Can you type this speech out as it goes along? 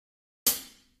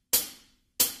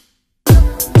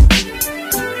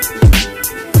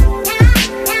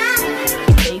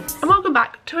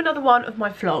to another one of my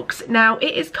vlogs. Now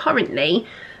it is currently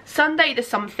Sunday the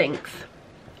somethingth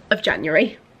of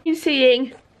January. You're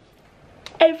seeing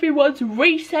everyone's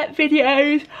reset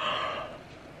videos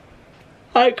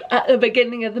like at the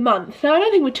beginning of the month. Now I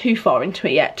don't think we're too far into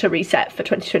it yet to reset for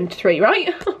 2023,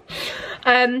 right?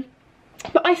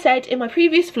 But I said in my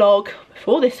previous vlog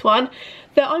before this one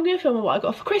that I'm going to film what I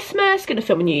got for Christmas, going to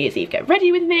film a New Year's Eve Get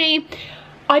Ready With Me.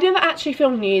 I never actually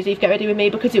filmed New Year's Eve Get Ready With Me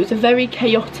because it was a very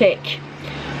chaotic,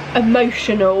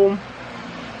 emotional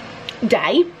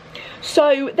day.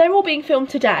 So they're all being filmed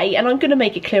today, and I'm going to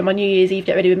make it clear on my New Year's Eve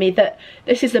Get Ready With Me that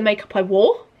this is the makeup I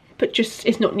wore, but just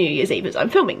it's not New Year's Eve as I'm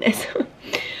filming this.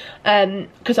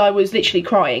 Because I was literally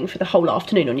crying for the whole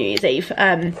afternoon on New Year's Eve.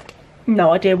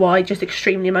 No idea why, just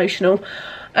extremely emotional.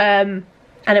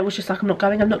 And it was just like I'm not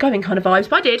going kind of vibes,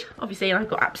 but I did, obviously, and I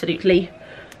got absolutely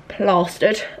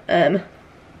plastered.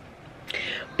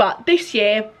 But this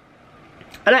year,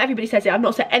 I know everybody says it, I've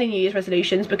not set any New Year's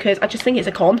resolutions because I just think it's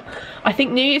a con. I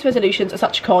think New Year's resolutions are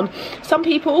such a con. Some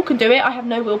people can do it, I have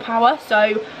no willpower,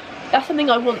 so that's something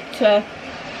I want to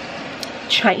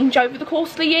change over the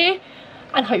course of the year,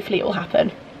 and hopefully it will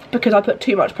happen because I put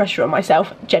too much pressure on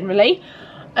myself generally.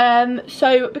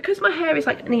 So because my hair is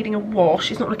like needing a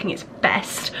wash, it's not looking its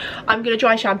best, I'm going to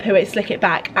dry shampoo it, slick it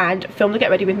back and film the Get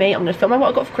Ready With Me. I'm going to film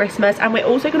what I got for Christmas, and we're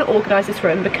also going to organise this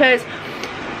room because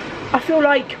I feel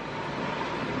like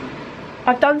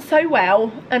I've done so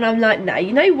well and I'm like, no,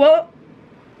 you know what,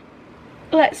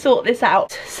 let's sort this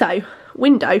out. So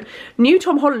window, new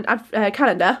Tom Holland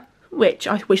calendar, which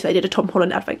I wish they did a Tom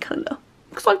Holland advent calendar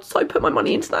because I put my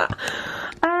money into that.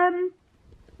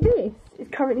 This is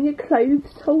currently a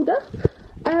clothes holder.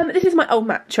 This is my old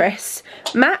mattress.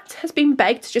 Matt has been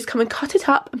begged to just come and cut it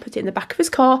up and put it in the back of his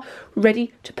car,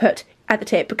 ready to put at the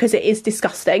tip because it is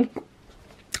disgusting.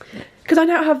 Because I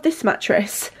now have this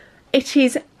mattress. It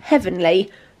is heavenly.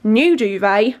 New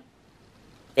duvet.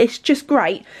 It's just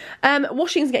great.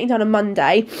 Washing's getting done on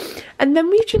Monday. And then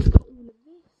we've just got all of this,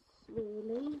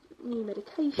 really. New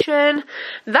medication.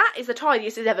 That is the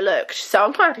tidiest it's ever looked. So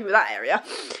I'm quite happy with that area.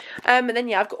 And then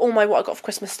yeah, I've got all my what I got for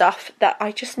Christmas stuff that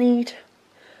I just need.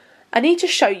 I need to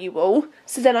show you all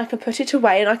so then I can put it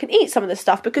away and I can eat some of the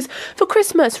stuff, because for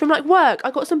Christmas from like work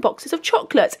I got some boxes of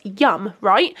chocolates. Yum,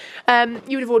 right?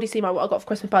 You would have already seen my what I got for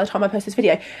Christmas by the time I post this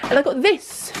video. And I got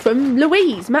this from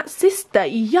Louise, Matt's sister.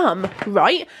 Yum,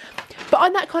 right? But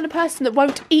I'm that kind of person that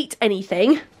won't eat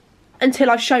anything until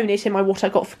I've shown it in my what I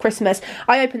got for Christmas.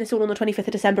 I opened this all on the 25th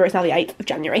of December. It's now the 8th of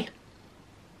January.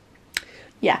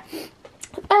 Yeah.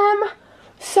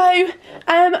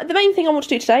 The main thing I want to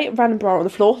do today, random bra on the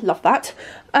floor, love that,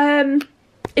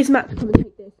 is Matt to come and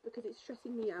take this because it's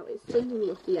stressing me out, it's sending me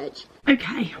off the edge.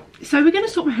 Okay, so we're going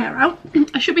to sort my hair out.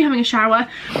 I should be having a shower.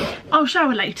 I'll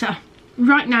shower later.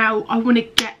 Right now, I want to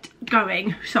get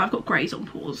going, so I've got greys on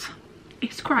pause.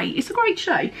 It's great, it's a great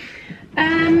show.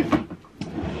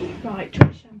 Right,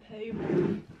 dry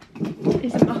shampoo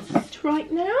is a must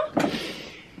right now.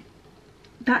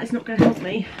 That is not going to help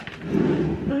me.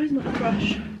 No, it's not a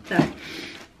brush. There.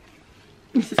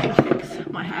 This is going to fix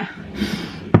my hair.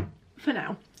 For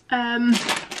now.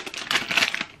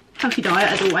 Healthy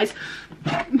diet as always.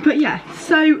 But yeah,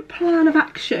 so plan of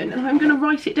action. And I'm going to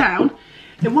write it down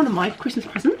in one of my Christmas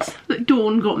presents that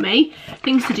Dawn got me.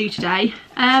 Things to do today.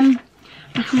 I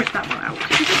can rip that one out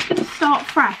because I'm just going to start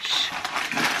fresh.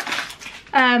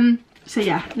 So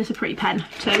yeah, there's a pretty pen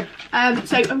too.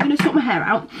 So I'm going to sort my hair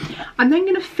out. I'm then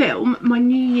going to film my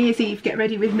New Year's Eve Get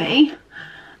Ready With Me.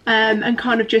 And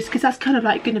kind of just, because that's kind of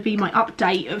like going to be my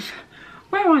update of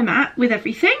where I'm at with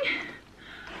everything.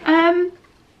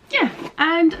 Yeah,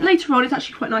 and later on it's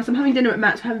actually quite nice. I'm having dinner at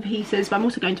Matt's, we're having pizzas, but I'm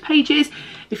also going to Paige's.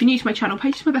 If you're new to my channel,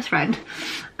 Paige is my best friend.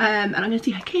 And I'm going to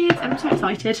see her kids, and I'm so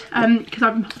excited because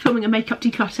I'm filming a makeup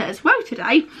declutter as well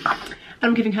today. And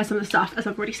I'm giving her some of the stuff, as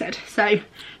I've already said. So,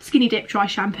 Skinny Dip dry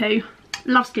shampoo.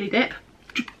 Love Skinny Dip.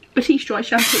 Batiste dry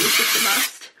shampoo is just a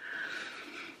must.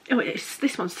 Oh, it is.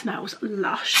 This one smells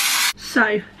lush.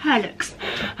 So, hair looks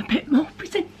a bit more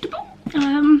presentable.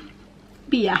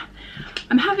 But yeah,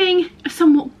 I'm having a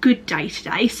somewhat good day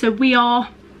today. So we are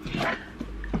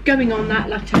going on that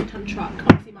like 10-ton truck.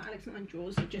 Obviously my Alex & Lang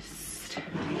drawers are just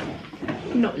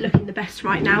not looking the best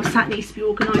right now, so that needs to be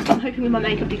organised. I'm hoping with my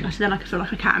makeup declutter then I can feel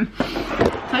like I can. So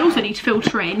I also need to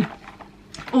filter in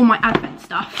all my advent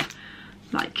stuff,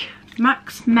 like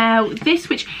Max, Mel, this,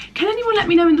 which, can anyone let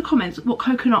me know in the comments what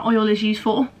coconut oil is used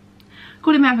for?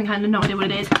 Call it my advent calendar, no idea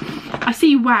what it is. I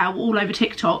see Wow all over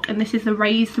TikTok, and this is the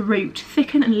Raise the Root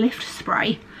Thicken and Lift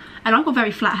Spray. And I've got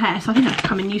very flat hair, so I think that's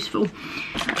becoming useful.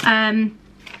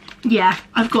 Yeah,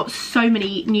 I've got so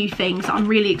many new things that I'm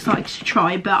really excited to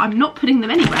try, but I'm not putting them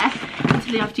anywhere until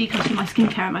obviously I've decluttered my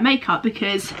skincare and my makeup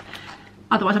because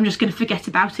otherwise I'm just going to forget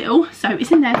about it all. So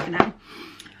it's in there for now.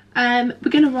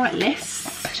 We're going to write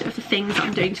lists of the things that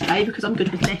I'm doing today because I'm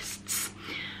good with lists.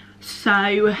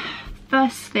 So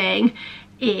first thing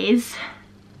is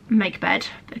make bed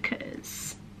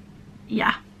because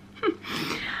yeah.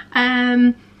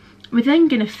 We're then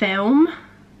going to film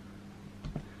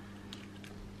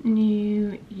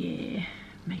New Year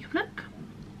makeup look.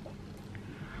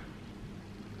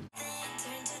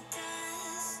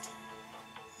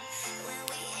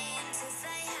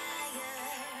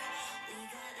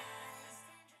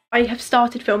 I have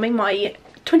started filming my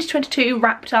 2022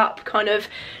 wrapped up kind of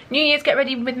New Year's get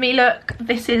ready with me look.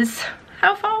 This is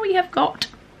how far we have got.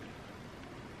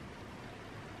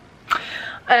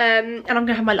 And I'm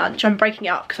gonna have my lunch. I'm breaking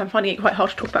it up because I'm finding it quite hard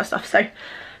to talk about stuff. So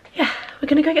yeah, we're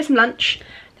gonna go get some lunch.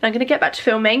 Then I'm gonna get back to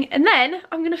filming, and then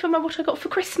I'm gonna film my what I got for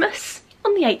Christmas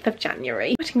on the 8th of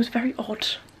January. Lighting was very odd.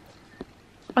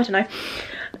 I don't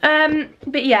know.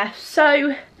 But yeah,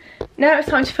 so now it's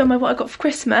time to film my what I got for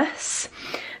Christmas.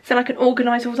 So then I can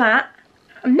organise all that,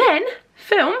 and then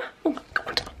film. Oh my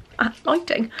god,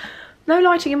 lighting. No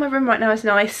lighting in my room right now is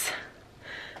nice.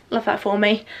 Love that for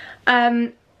me.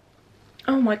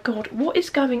 Oh my god, what is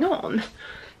going on?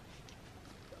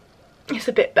 It's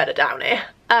a bit better down here.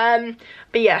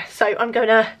 But yeah, so I'm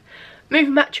gonna move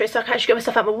a mattress so I can actually get my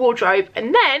stuff out of my wardrobe,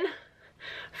 and then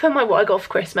film my what I got for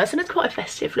Christmas. And it's quite a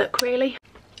festive look, really.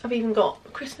 I've even got a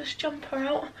Christmas jumper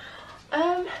out.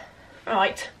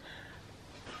 Right.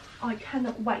 I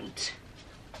cannot wait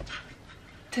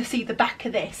to see the back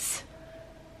of this.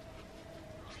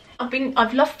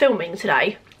 I've loved filming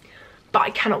today, but I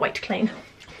cannot wait to clean.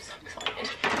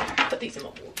 Put these in my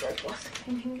wardrobe whilst I'm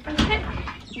thinking about it. I'm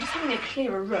just having a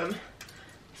clearer room.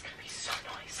 It's gonna be so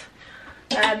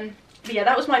nice. But yeah,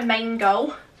 that was my main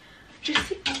goal.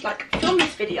 Just like film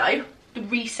this video, the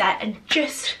reset, and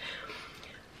just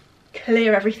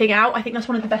clear everything out. I think that's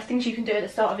one of the best things you can do at the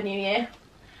start of a new year.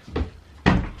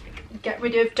 Get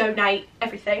rid of, donate,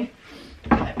 everything.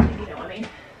 Everything, you know what I mean.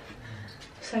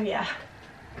 So yeah.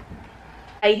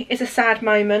 It's a sad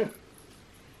moment.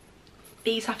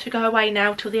 These have to go away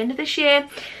now till the end of this year.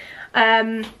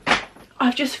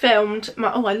 I've just filmed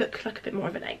my, oh, I look like a bit more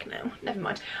of an egg now, never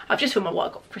mind. I've just filmed my what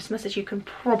I got for Christmas, as you can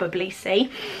probably see.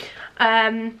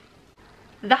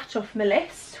 That off my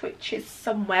list, which is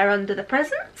somewhere under the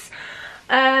presents.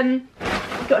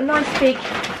 I've got a nice big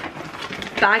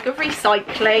bag of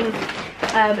recycling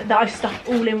that I've stuffed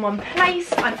all in one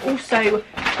place. I'm also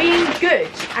being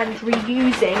good and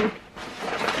reusing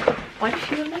quite a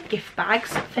few of my gift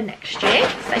bags for next year,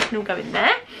 so they can all go in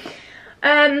there.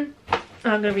 I'm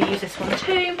going to reuse this one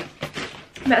too.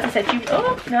 But as I said,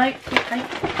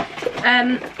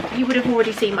 you would have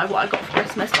already seen my what I got for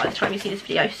Christmas by the time you see this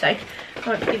video, so I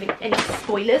won't be giving any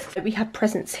spoilers. So we have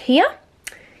presents here,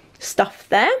 stuff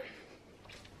there,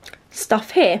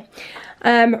 stuff here,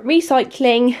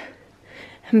 recycling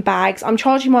and bags. I'm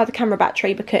charging my other camera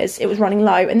battery because it was running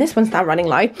low, and this one's now running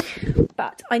low.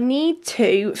 But I need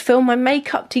to film my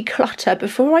makeup declutter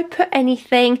before I put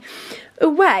anything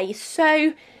away,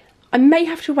 so I may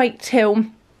have to wait till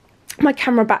my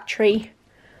camera battery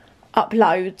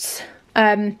uploads.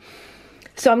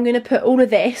 So I'm going to put all of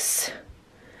this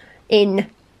in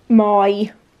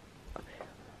my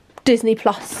Disney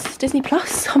Plus,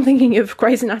 I'm thinking of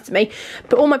Grey's Anatomy,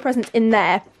 put all my presents in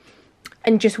there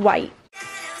and just wait.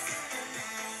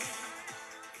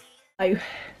 So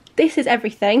this is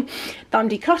everything that I'm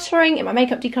decluttering in my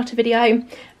makeup declutter video.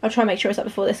 I'll try and make sure it's up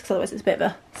before this because otherwise it's a bit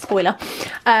of a spoiler.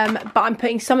 But I'm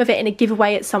putting some of it in a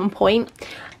giveaway at some point.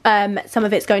 Some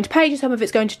of it's going to Paige, some of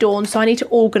it's going to Dawn, so I need to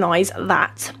organise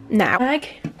that now.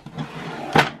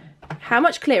 How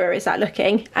much clearer is that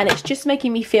looking? And it's just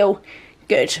making me feel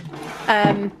good.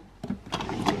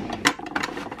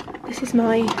 This is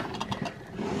my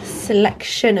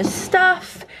selection of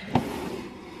stuff.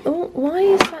 Oh, why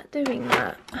is that doing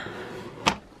that?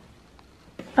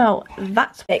 Oh,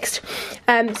 that's fixed.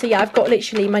 So yeah, I've got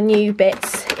literally my new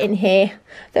bits in here.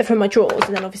 They're from my drawers,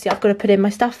 and then obviously I've got to put in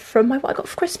my stuff from what I got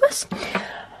for Christmas.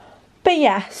 But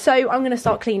yeah, so I'm going to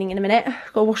start cleaning in a minute.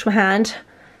 I've got to wash my hand,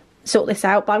 sort this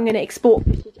out, but I'm going to export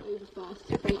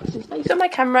space on my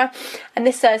camera. And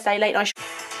this Thursday late night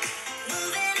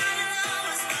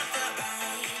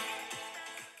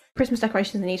Christmas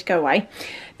decorations need to go away.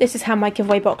 This is how my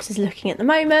giveaway box is looking at the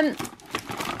moment.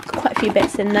 Quite a few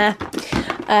bits in there.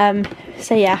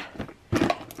 So yeah,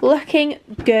 looking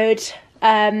good.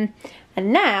 And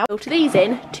now filter these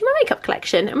in to my makeup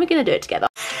collection, and we're going to do it together.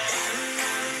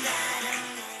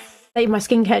 Save my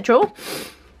skincare drawer.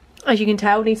 As you can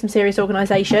tell, needs some serious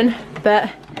organisation, but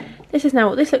this is now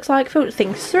what this looks like. Filter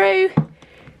things through,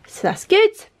 so that's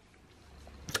good.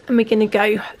 And we're going to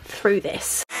go through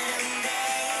this.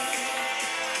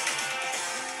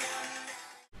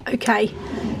 Okay,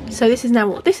 so this is now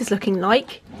what this is looking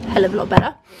like. Hell of a lot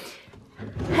better.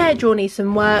 Hair draw needs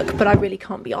some work, but I really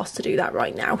can't be asked to do that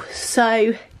right now.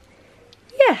 So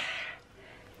yeah,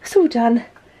 it's all done.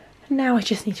 Now I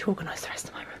just need to organise the rest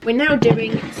of my room. We're now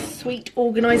doing sweet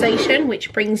organisation,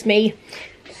 which brings me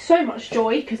so much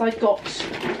joy because I've got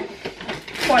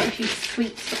quite a few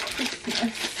sweets for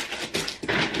Christmas.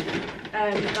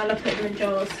 I love putting them in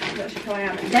jars, that's how I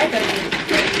am. And they're going in the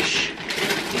fridge.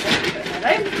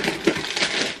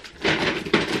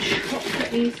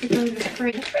 Chocolate needs to go in the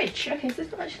fridge. Okay, so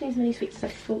there's not actually as many sweets as I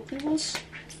thought there was.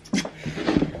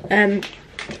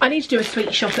 I need to do a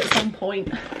sweet shop at some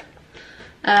point.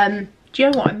 Do you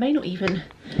know what? I may not even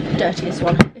dirty this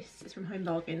one. This is from Home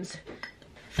Bargains.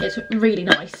 It's really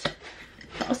nice.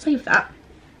 But I'll save that.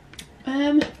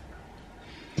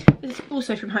 This is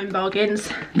also from Home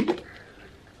Bargains.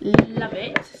 Love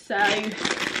it. So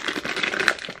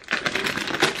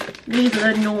these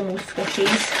are the normal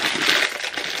squashies.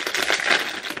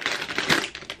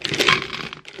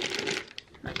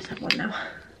 I just have one now.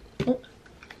 Oh.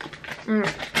 I'm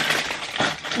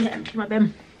gonna empty my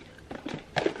bin.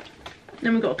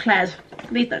 Then we've got Claire's.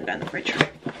 These don't go in the fridge.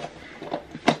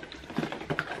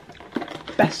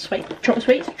 Best sweet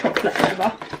chocolate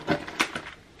ever.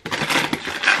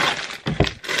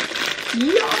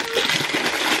 Yum!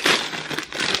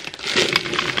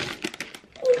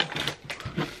 Ooh,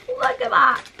 look at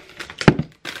that!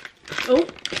 Oh,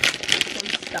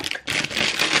 one's stuck.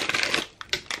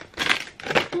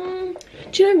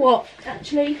 Do you know what?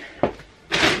 Actually,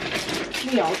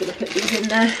 we are going to put these in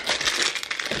there.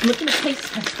 We're going to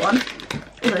taste test one.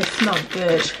 Oh, they smell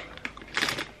good.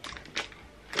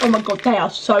 Oh my god, they are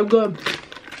so good.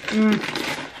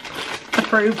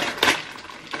 Approve.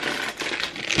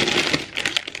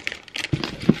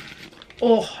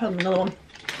 Oh, have another one.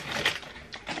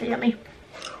 They're yummy.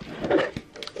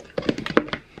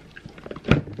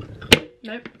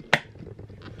 Nope.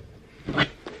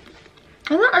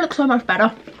 And that looks so much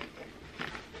better.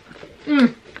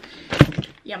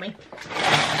 Yummy.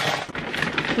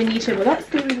 We need to, well, that's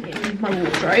going in my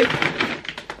wardrobe.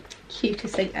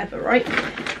 Cutest thing ever, right?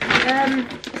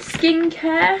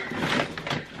 Skincare.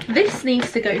 This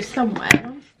needs to go somewhere.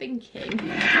 I'm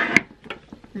thinking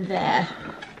there.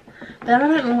 But I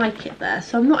don't like it there,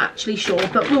 so I'm not actually sure,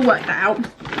 but we'll work that out.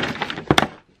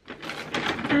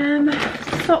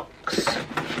 Socks.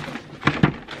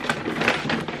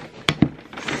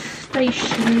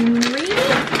 Stationery.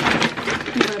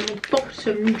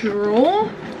 Bottom drawer,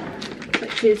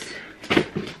 which is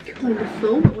kind of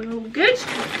full, but we're all good.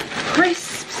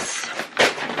 Crisps,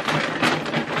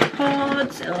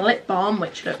 cards, a lip balm,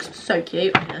 which looks so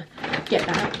cute. I'm gonna get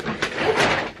that.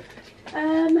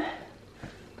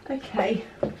 Okay,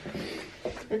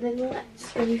 and then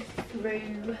let's go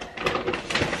through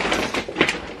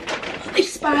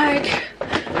this bag.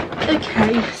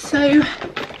 Okay, so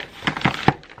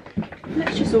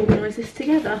let's just organise this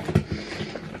together.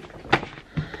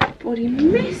 Body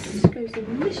mist goes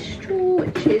in this drawer,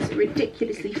 which is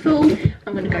ridiculously full.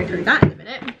 I'm going to go through that in a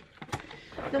minute.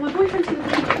 Then my boyfriend's going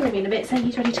to call me in a bit, saying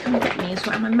he's ready to come and get me and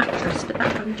sort out my mattress, but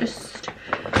that I'm just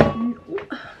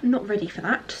not ready for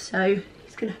that, so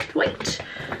he's going to have to wait.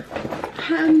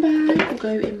 Handbag will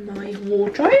go in my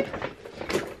wardrobe.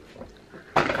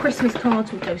 Christmas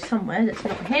cards will go somewhere that's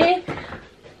not here.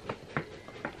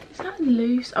 Is that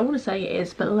loose? I want to say it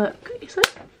is, but look, it's a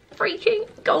freaking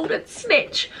golden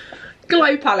snitch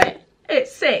glow palette.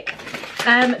 It's sick.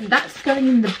 That's going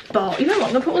in the bar. You know what?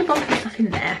 I'm gonna put all the bathroom stuff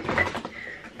in there.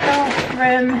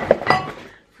 Bathroom.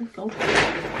 Oh god.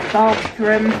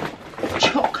 Bathroom.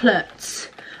 Chocolates,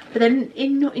 but then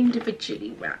not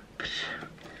individually wrapped.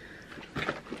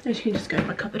 Those can just go in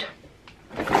my cupboard.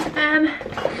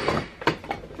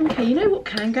 Okay, you know what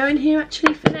can go in here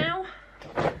actually for now?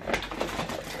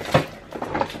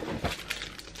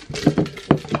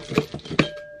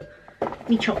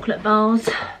 Me chocolate bars,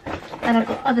 and I've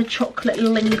got other chocolate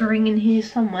lingering in here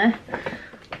somewhere.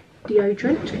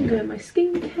 Deodorant can go in my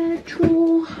skincare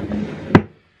drawer.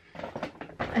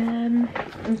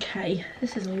 Okay,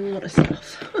 this is a lot of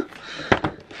stuff.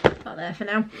 Not there for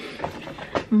now.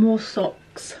 More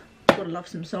socks. Gotta love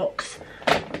some socks.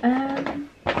 I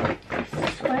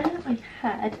swear I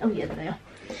had, oh yeah, there they are.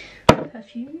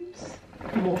 Perfumes,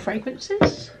 more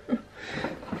fragrances.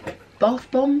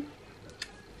 Bath bomb.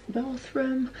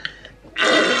 Bathroom.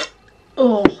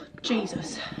 Oh,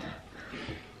 Jesus.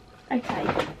 Okay.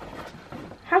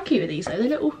 How cute are these though? They're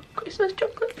little Christmas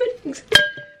chocolate puddings.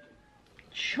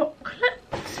 chocolate.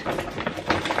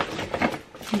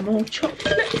 More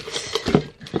chocolate.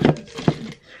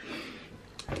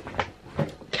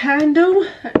 Candle,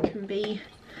 that can be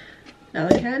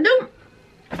another candle.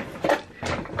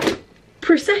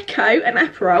 Prosecco and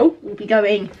Aperol will be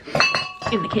going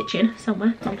in the kitchen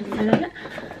somewhere. Mum doesn't know that yet.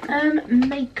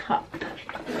 Makeup,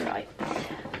 right,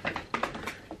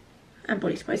 and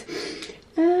body sprays.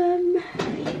 Oh,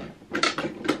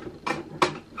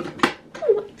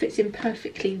 that fits in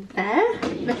perfectly there.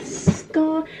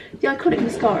 Mascara, the iconic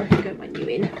mascara can go my new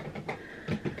in.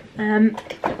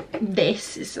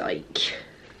 This is like,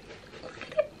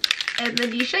 and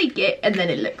then you shake it and then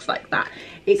it looks like that.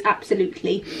 It's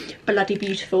absolutely bloody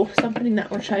beautiful. So I'm putting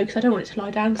that on show because I don't want it to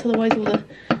lie down, because otherwise all the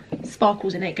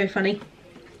sparkles in it go funny.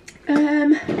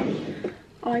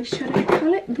 Eyeshadow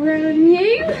palette, brand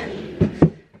new.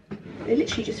 It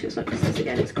literally just feels like Christmas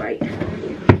again, it's great.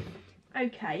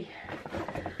 Okay,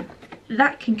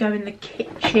 that can go in the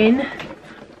kitchen.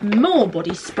 More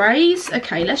body sprays.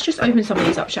 Okay, let's just open some of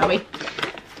these up, shall we?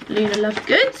 Luna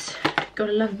Lovegoods.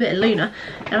 Gotta love a bit of Luna.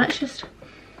 Now let's just,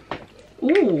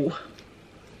 ooh.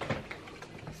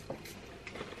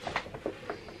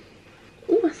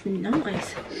 Ooh, that's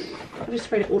nice. I've just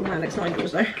sprayed it all on Alex Nine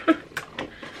Doors though.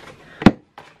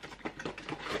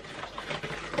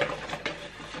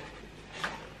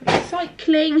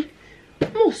 Recycling.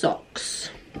 More socks.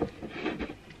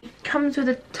 Comes with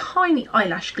a tiny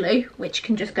eyelash glue, which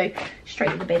can just go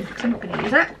straight in the bin because I'm not going to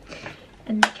use that.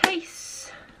 And the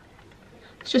case.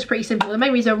 It's just pretty simple. The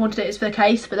main reason I wanted it is for the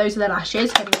case, but those are the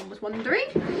lashes, if anyone was wondering.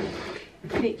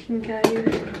 And it can go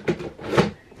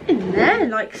in there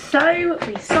like so.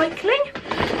 Recycling.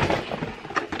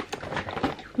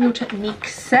 Real Technique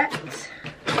set.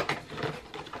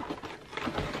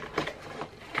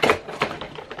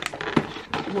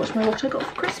 Watch my what I got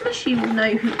for Christmas, you will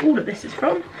know who all of this is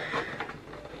from.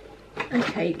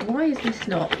 Okay, why is this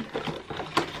not?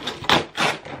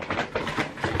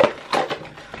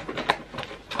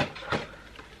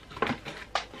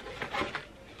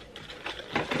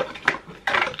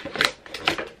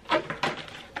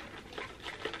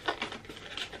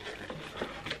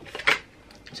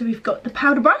 So we've got the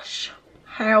powder brush,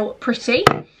 how pretty.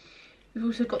 We've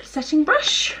also got the setting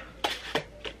brush.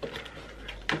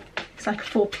 It's like a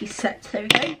 4-piece set, there we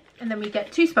go. And then we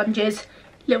get 2 sponges,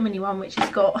 little mini one which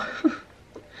has got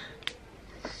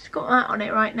it's got that on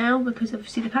it right now because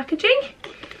obviously the packaging.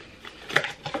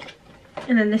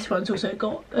 And then this one's also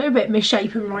got a bit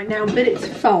misshapen right now, but it's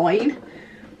fine.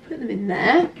 Put them in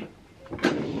there.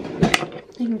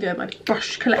 You can go in my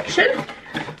brush collection.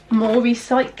 More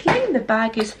recycling. The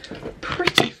bag is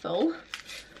pretty full.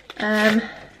 Put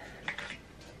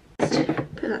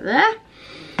that there.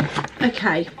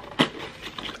 Okay.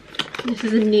 This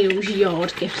is a Neil's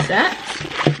Yard gift set.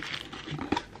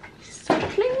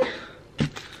 Recycling.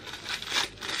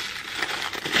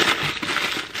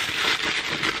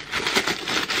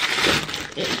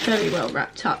 It's very well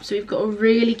wrapped up. So we've got a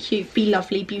really cute Be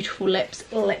Lovely Beautiful Lips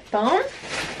lip balm.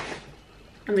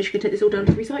 I'm just going to take this all down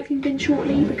to the recycling bin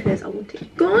shortly because I want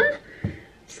it gone.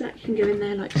 So that can go in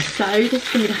there like so. This is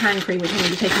going to be the hand cream which I'm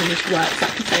going to be taking with me to work, so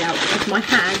that can stay out because my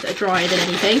hands are drier than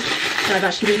anything. And I've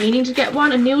actually been meaning to get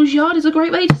one, and Neil's Yard is a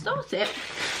great way to start it.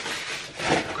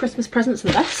 Christmas presents are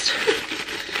the best.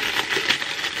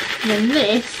 And then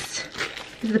this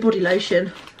is the body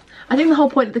lotion. I think the whole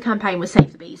point of the campaign was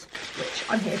Save the Bees, which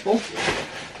I'm here for.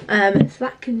 So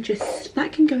that can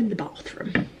go in the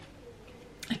bathroom.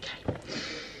 Okay.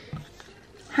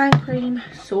 Hand cream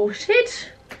sorted.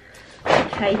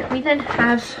 Okay, we then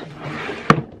have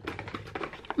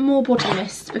more body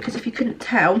mist, because if you couldn't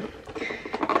tell,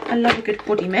 I love a good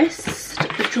body mist.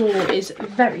 The drawer is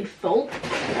very full.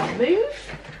 I'll move.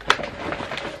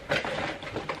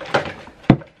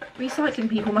 Recycling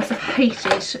people must have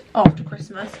hated after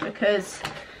Christmas because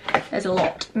there's a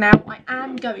lot. Now, I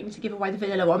am going to give away the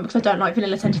vanilla one because I don't like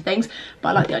vanilla scented things, but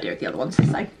I like the idea of the other ones. So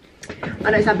I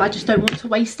know it's sad, but I just don't want to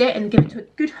waste it and give it to a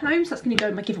good home, so that's going to go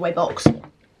in my giveaway box.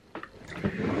 I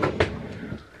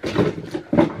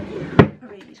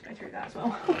really need to go through that as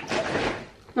well.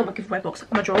 Not my giveaway box,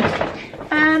 my drawer.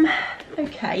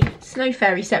 Okay, Snow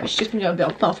Fairy set, which is just going to go a bit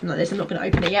off bathroom like this. I'm not going to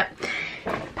open it yet.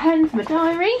 Pens, my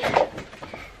diary.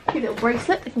 Cute little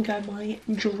bracelet that can go in my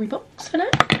jewellery box for now.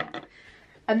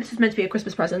 And this is meant to be a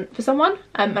Christmas present for someone,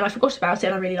 and I forgot about it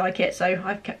and I really like it, so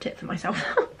I've kept it for myself.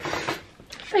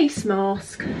 Face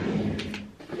mask.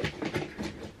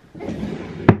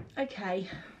 Okay.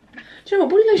 Do you know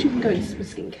what? Body lotion can go into my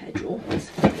skincare drawer. That's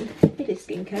fine. It is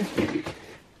skincare.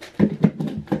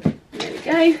 There we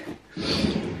go.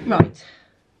 Right.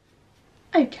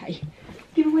 Okay.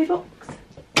 Giveaway box.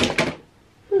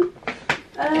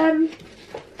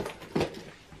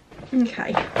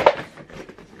 Okay.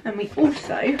 And we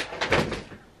also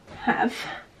have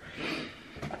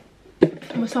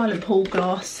my silent pool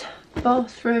glass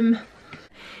bathroom.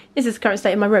 This is the current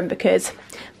state of my room because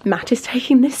Matt is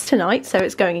taking this tonight, so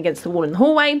it's going against the wall in the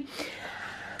hallway.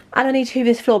 And I need to hoover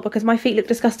this floor because my feet look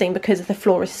disgusting because the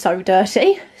floor is so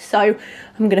dirty. So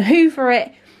I'm going to hoover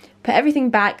it, put everything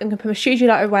back. I'm going to put my studio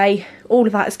light away. All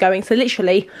of that is going. So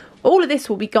literally all of this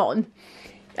will be gone.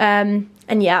 And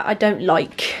yeah, I don't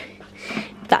like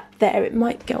that there. It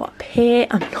might go up here.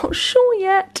 I'm not sure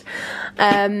yet.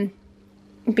 But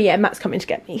yeah, Matt's coming to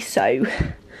get me. So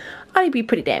I need to be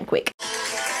pretty damn quick.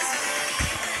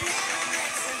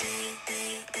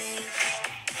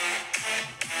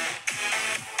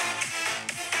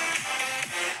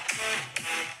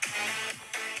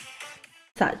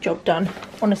 That job done,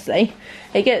 honestly.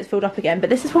 It gets filled up again, but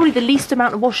this is probably the least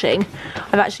amount of washing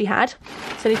I've actually had.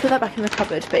 So I need to put that back in the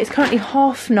cupboard, but it's currently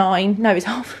 9:30. No, it's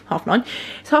half 9.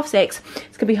 It's 6:30.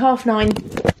 It's gonna be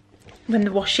 9:30 when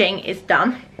the washing is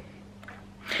done.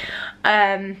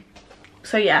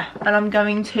 So yeah, and I'm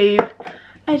going to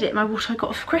edit what I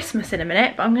got for Christmas in a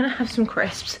minute, but I'm gonna have some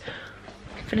crisps.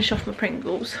 Finish off my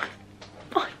Pringles.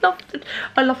 Oh,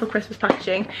 I love the Christmas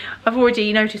packaging. I've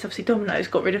already noticed, obviously Domino's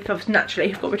got rid of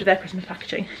their Christmas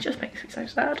packaging. It just makes me so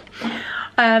sad.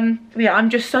 Yeah, I'm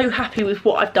just so happy with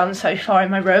what I've done so far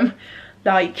in my room.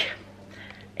 Like,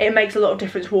 it makes a lot of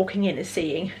difference walking in and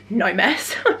seeing no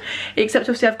mess. Except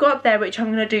obviously I've got up there, which I'm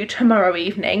going to do tomorrow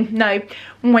evening. No,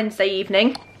 Wednesday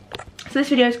evening. So this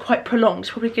video is quite prolonged.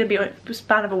 It's probably going to be a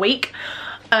span of a week.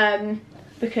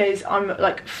 Because I'm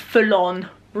like full on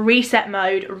reset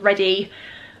mode, ready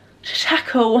to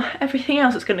tackle everything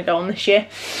else that's going to go on this year.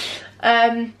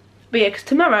 But yeah, because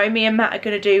tomorrow me and Matt are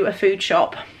going to do a food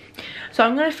shop. So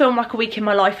I'm going to film like a week in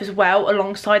my life as well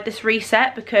alongside this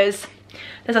reset, because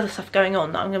there's other stuff going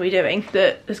on that I'm going to be doing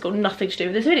that has got nothing to do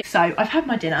with this video. So I've had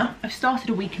my dinner, I've started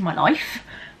a week in my life,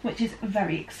 which is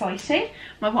very exciting.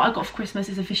 What I got for Christmas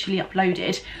is officially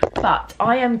uploaded, but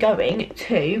I am going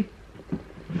to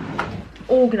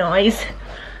organise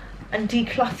and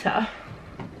declutter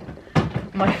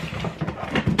my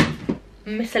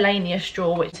miscellaneous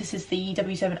drawer, which this is the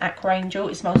W7 Aqua Angel.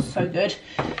 It smells so good.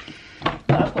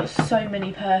 But I've got so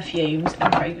many perfumes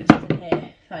and fragrances in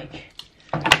here, like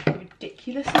a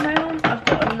ridiculous amount. I've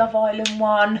got a Love Island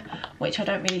one, which I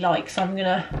don't really like, so I'm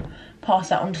gonna pass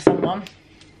that on to someone.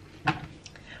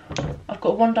 I've got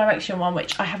a One Direction one,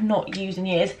 which I have not used in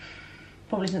years.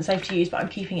 Probably isn't safe to use, but I'm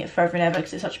keeping it forever and ever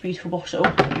because it's such a beautiful bottle.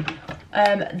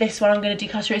 This one I'm going to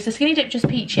declutter. It's a Skinny Dip Just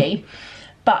Peachy,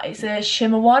 but it's a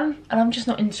shimmer one and I'm just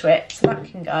not into it, so that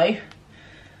can go.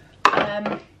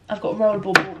 I've got a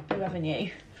Rollerball Blue Avenue.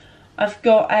 I've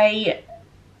got a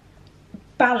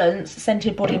Balance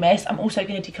Scented Body Mist. I'm also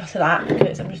going to declutter that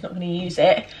because I'm just not going to use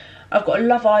it. I've got a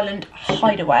Love Island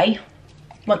Hideaway.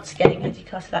 Once again, I'm going to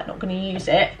declutter that, not going to use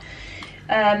it.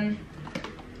 And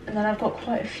then I've got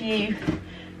quite a few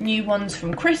new ones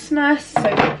from Christmas, so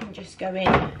we can just go in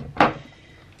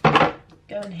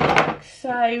here.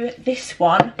 So this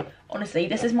one, honestly,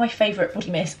 this is my favourite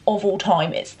body mist of all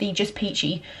time. It's the Just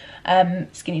Peachy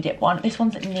Skinny Dip one. This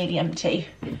one's nearly empty.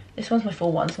 This one's my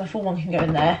full one, so my full one can go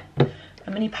in there.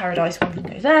 A Mini Paradise one can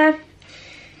go there.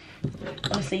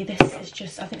 Honestly, this is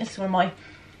just, I think this is one of my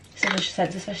signature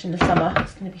scents, especially in the summer.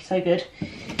 It's going to be so good.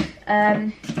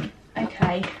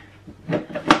 Okay.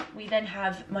 We then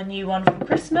have my new one from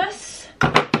Christmas,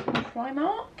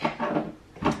 Primark.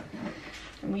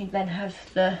 And we then have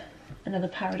another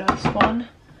Paradise one.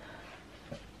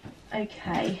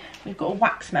 Okay, we've got a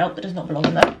wax melt that does not belong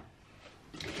in there.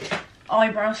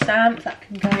 Eyebrow stamp, that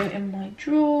can go in my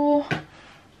drawer.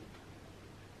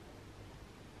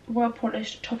 Well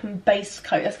polished top and base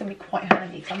coat, that's going to be quite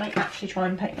handy because I might actually try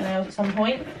and paint my nails at some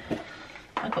point.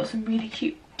 I've got some really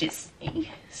cute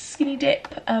Disney Skinny Dip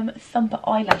Thumper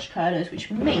eyelash curlers, which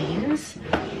means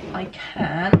I'm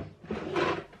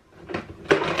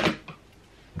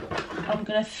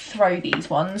gonna throw these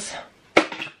ones.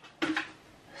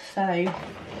 So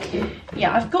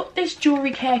yeah, I've got this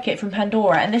jewellery care kit from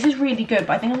Pandora and this is really good,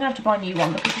 but I think I'm gonna have to buy a new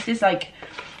one because this is like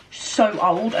so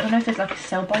old. I don't know if there's like a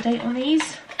sell by date on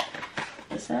these.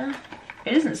 Is there?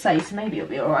 It doesn't say, so maybe it'll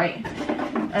be alright.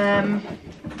 And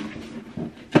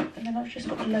then I've just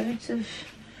got loads of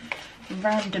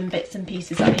random bits and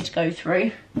pieces I need to go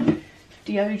through.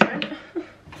 Deodorant.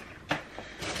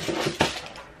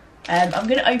 I'm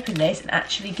going to open this and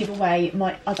actually give away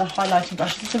my other highlighting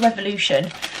brush. It's a Revolution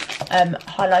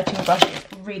highlighting brush. It's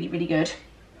really, really good.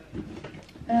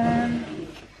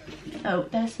 Oh,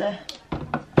 there's the...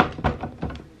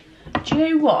 Do you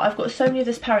know what? I've got so many of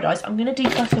this Paradise. I'm going to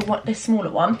declutter this smaller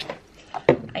one.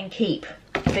 and keep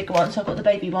the bigger one. So I've got the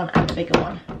baby one and the bigger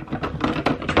one,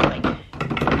 which will make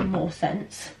more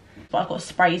sense. But I've got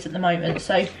sprays at the moment,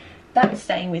 so that's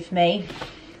staying with me.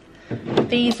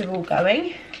 These are all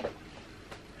going.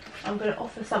 I'm going to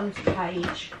offer some to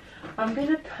Paige. I'm going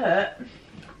to put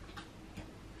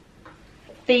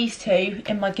these two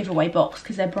in my giveaway box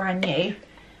because they're brand new.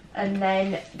 And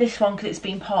then this one, because it's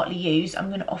been partly used, I'm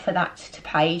going to offer that to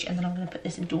Paige. And then I'm going to put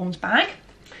this in Dawn's bag.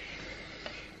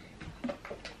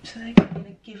 So they're going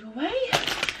to give away.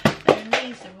 And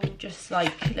these are all just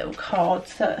like little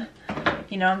cards that,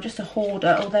 you know, I'm just a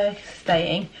hoarder. Oh, they're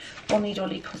staying. Bonnie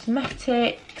Dolly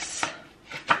Cosmetics.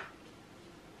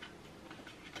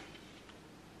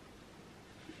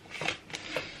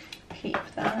 Keep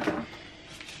that.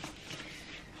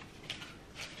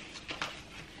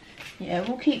 Yeah,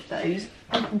 we'll keep those.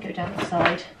 I can go down the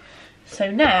side.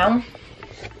 So now,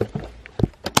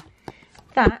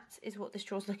 that is what this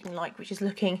drawer's looking like, which is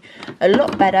looking a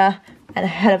lot better and a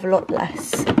hell of a lot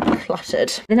less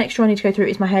cluttered. The next drawer I need to go through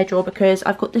is my hair drawer, because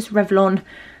I've got this Revlon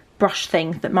brush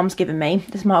thing that Mum's given me.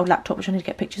 This is my old laptop, which I need to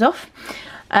get pictures of.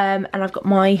 And I've got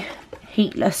my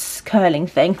heatless curling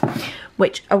thing,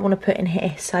 which I want to put in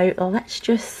here. So let's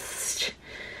just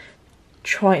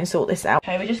try and sort this out.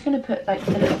 Okay, we're just going to put like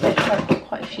a little bit. So I've got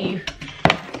quite a few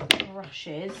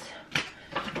brushes,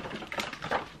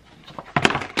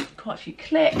 quite a few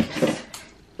clips.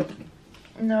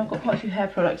 No, I've got quite a few hair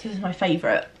products. This is my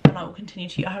favourite, and I will continue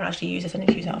to use. I haven't actually used this. I need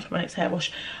to use it after my next hair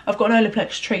wash. I've got an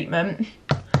Olaplex treatment,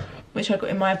 which I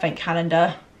got in my advent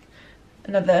calendar.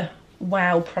 Another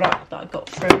wow product that I got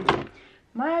from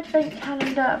my advent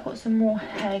calendar. I've got some more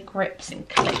hair grips and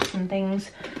clips and things.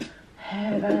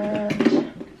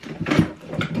 Hairband.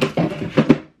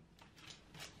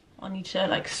 I need to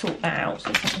like sort that out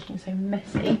so it's not looking so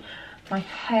messy. My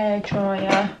hair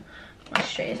dryer, my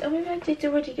straighters. Oh, maybe I did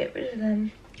already get rid of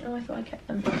them. Oh, I thought I kept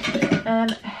them.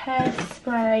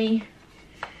 Hairspray.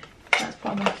 That's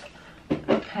part of my...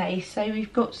 Okay, so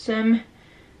we've got some...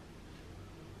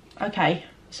 Okay,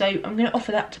 so I'm going to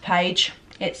offer that to Paige.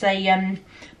 It's a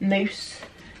mousse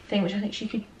thing, which I think she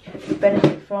could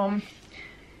benefit from.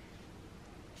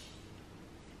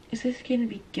 Is this going to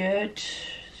be good?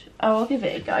 Oh, I'll give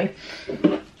it a go.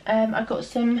 I've got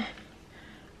some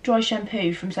dry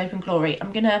shampoo from Soap and Glory.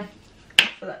 I'm going to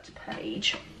offer that to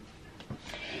Paige.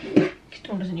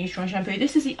 Dawn doesn't use dry shampoo.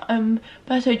 This is the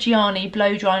Berto Gianni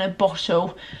blow dry in a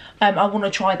bottle. I want to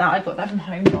try that. I got that from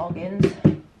Home Bargains.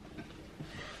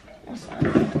 What's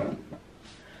that?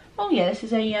 Oh yeah, this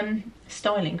is a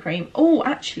styling cream. Oh,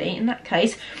 actually, in that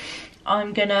case,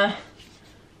 I'm gonna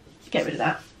get rid of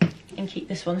that and keep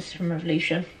this one. This is from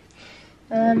Revolution.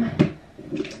 And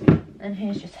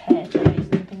here's just hair ties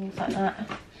and things like that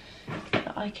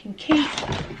that I can keep.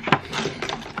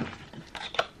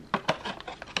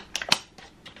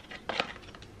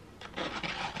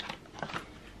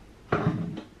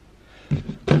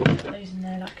 Put those in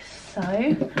there like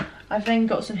so. I've then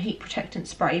got some heat protectant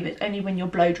spray, but it's only when you're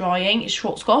blow drying. It's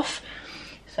Schwarzkopf,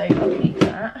 so I'll keep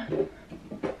that. I've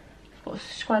got a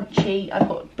scrunchie. I've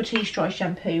got Batiste dry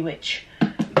shampoo, which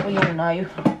we all know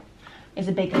is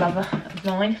a big lover of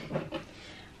mine.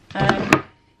 I've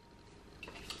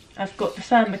got the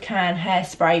Fern McCann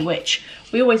hairspray, which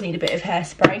we always need a bit of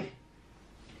hairspray.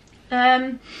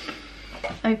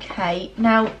 Okay,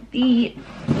 now the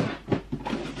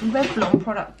Revlon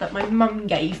product that my mum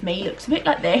gave me looks a bit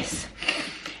like this.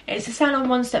 It's a Salon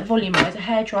One Step Volumizer,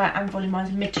 hairdryer and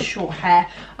volumizer mid to short hair.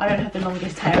 I don't have the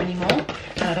longest hair anymore,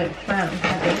 and I don't plan on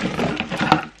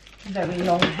having very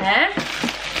long hair.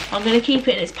 I'm going to keep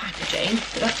it in its packaging,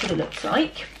 so that's what it looks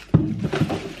like.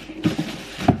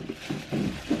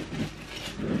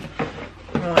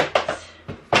 Right,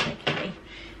 okay.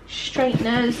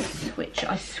 Straighteners, which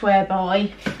I swear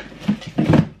by.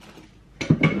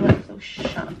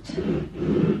 Shut.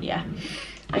 Yeah.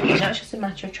 Okay, now it's just a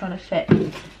matter of trying to fit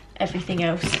everything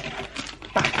else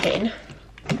back in.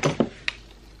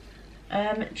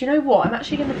 Do you know what? I'm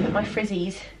actually going to put my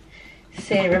Frizzies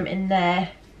serum in there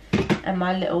and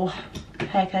my little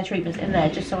hair care treatments in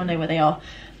there, just so I know where they are.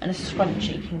 And a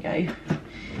scrunchie can go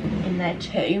in there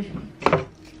too.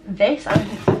 This, I don't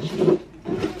think it's actually...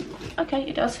 Okay,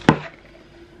 it does.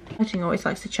 Lighting always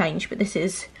likes to change, but this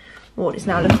is what it's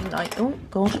now looking like. Oh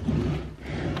god,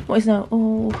 what is now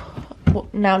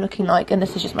what now looking like, and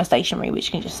this is just my stationery,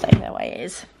 which can just stay the way it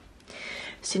is.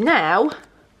 So now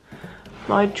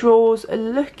my drawers are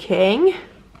looking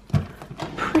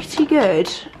pretty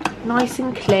good, nice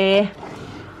and clear.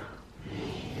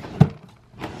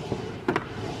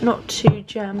 not too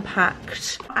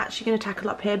jam-packed. I'm actually going to tackle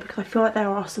up here because I feel like there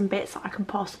are some bits that I can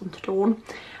pass on to Dawn,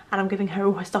 and I'm giving her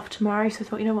all her stuff tomorrow, so I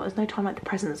thought, you know what, there's no time like the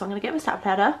present, so I'm going to get my step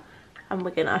ladder and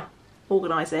we're going to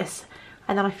organise this.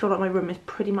 And then I feel like my room is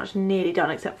pretty much nearly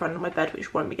done except for under my bed,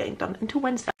 which won't be getting done until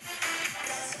Wednesday.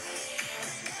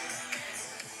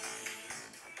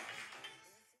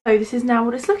 So this is now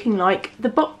what it's looking like. The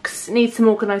box needs some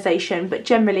organisation, but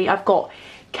generally I've got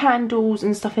candles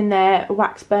and stuff in there,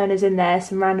 wax burners in there,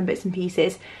 some random bits and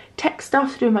pieces, tech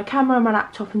stuff to do with my camera, my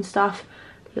laptop and stuff,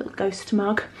 little ghost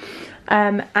mug,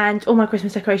 and all my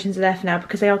Christmas decorations are there for now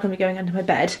because they are going to be going under my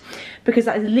bed, because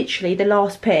that is literally the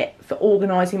last bit for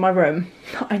organising my room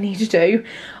that I need to do.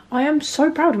 I am so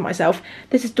proud of myself.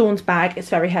 This is Dawn's bag, it's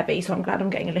very heavy, so I'm glad I'm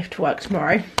getting a lift to work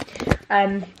tomorrow.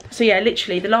 So yeah,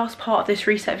 literally the last part of this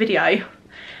reset video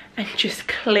and just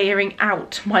clearing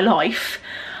out my life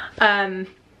and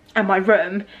my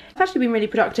room. It's actually been really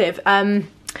productive.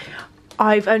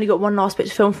 I've only got one last bit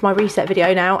to film for my reset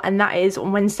video now, and that is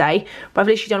on Wednesday. But I've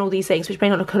literally done all these things, which may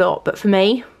not look a lot, but for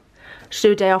me, to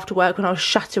do a day after work when I was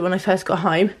shattered when I first got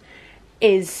home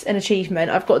is an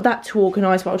achievement. I've got that to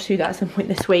organise, but I'll do that at some point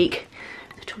this week.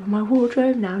 The top of my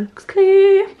wardrobe now looks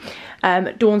clear.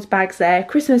 Dawn's bag's there.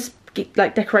 Christmas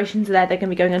like decorations are there. They're going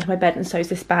to be going under my bed, and so is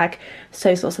this bag. So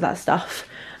is lots of that stuff.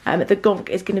 The gonk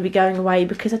is going to be going away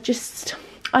because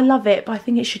I love it, but I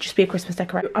think it should just be a Christmas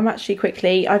decoration.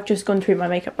 I've just gone through my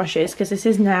makeup brushes because this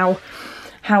is now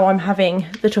how I'm having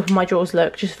the top of my drawers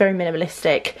look, just very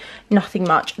minimalistic, nothing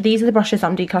much. These are the brushes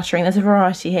I'm decluttering. There's a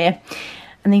variety here,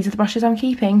 and these are the brushes I'm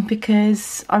keeping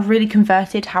because I've really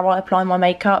converted how I apply my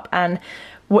makeup and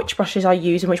which brushes I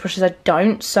use and which brushes I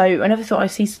don't. So I never thought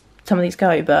I'd see some of these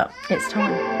go, but it's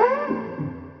time.